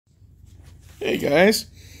Hey guys,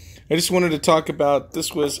 I just wanted to talk about,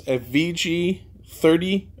 this was a VG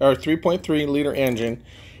 30 or 3.3 liter engine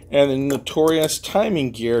and the notorious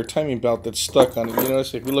timing belt that's stuck on it. You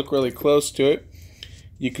notice if you look really close to it,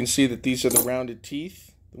 you can see that these are the rounded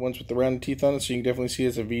teeth, the ones with the rounded teeth on it, so you can definitely see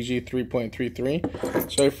it's a VG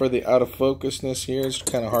 3.33. Sorry for the out of focusness here, it's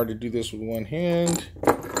kind of hard to do this with one hand.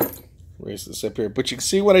 Raise this up here, but you can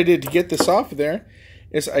see what I did to get this off of there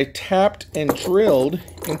is I tapped and drilled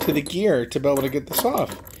into the gear to be able to get this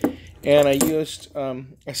off. And I used a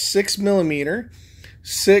 6 millimeter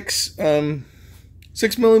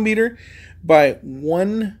by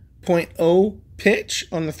 1.0 pitch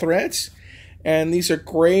on the threads. And these are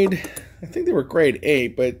grade, I think they were grade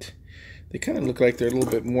 8, but they kind of look like they're a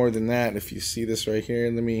little bit more than that if you see this right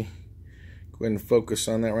here. Let me go ahead and focus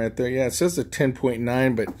on that right there. Yeah, it says a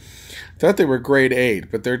 10.9, but I thought they were grade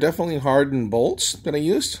 8, but they're definitely hardened bolts that I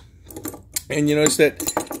used. And you notice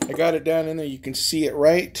that I got it down in there. You can see it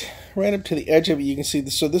right up to the edge of it. You can see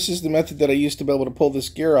this. So this is the method that I used to be able to pull this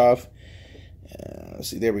gear off. Let's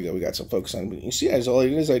see, there we go. We got some focus on it. But you see, as all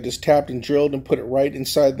it is, I just tapped and drilled and put it right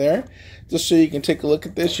inside there, just so you can take a look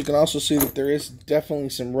at this. You can also see that there is definitely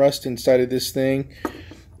some rust inside of this thing.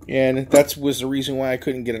 And that was the reason why I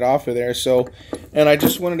couldn't get it off of there. So, and I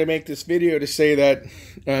just wanted to make this video to say that,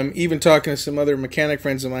 even talking to some other mechanic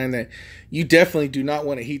friends of mine, that you definitely do not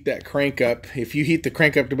want to heat that crank up. If you heat the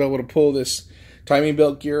crank up to be able to pull this timing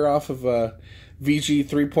belt gear off of a VG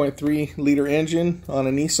 3.3 liter engine on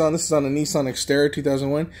a Nissan, this is on a Nissan Xterra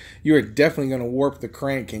 2001, you are definitely going to warp the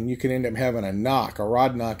crank, and you can end up having a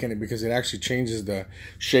rod knock in it, because it actually changes the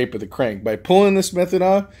shape of the crank. By pulling this method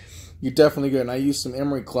off, you're definitely good. And I used some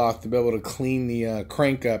emery cloth to be able to clean the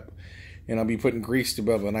crank up, and I'll be putting grease to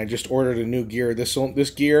above it. And I just ordered a new gear. This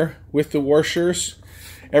gear with the washers,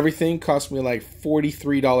 everything cost me like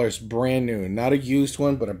 $43 brand new. Not a used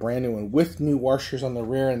one, but a brand new one with new washers on the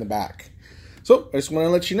rear and the back. So I just want to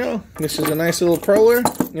let you know, this is a nice little perler.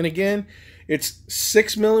 And again, it's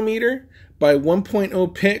 6 millimeter by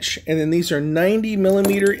 1.0 pitch. And then these are 90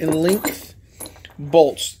 millimeter in length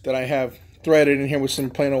bolts that I have threaded in here with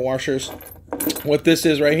some plain old washers. What this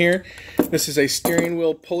is right here, this is a steering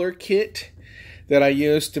wheel puller kit that I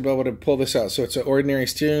used to be able to pull this out. So it's an ordinary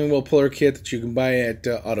steering wheel puller kit that you can buy at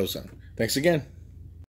AutoZone. Thanks again.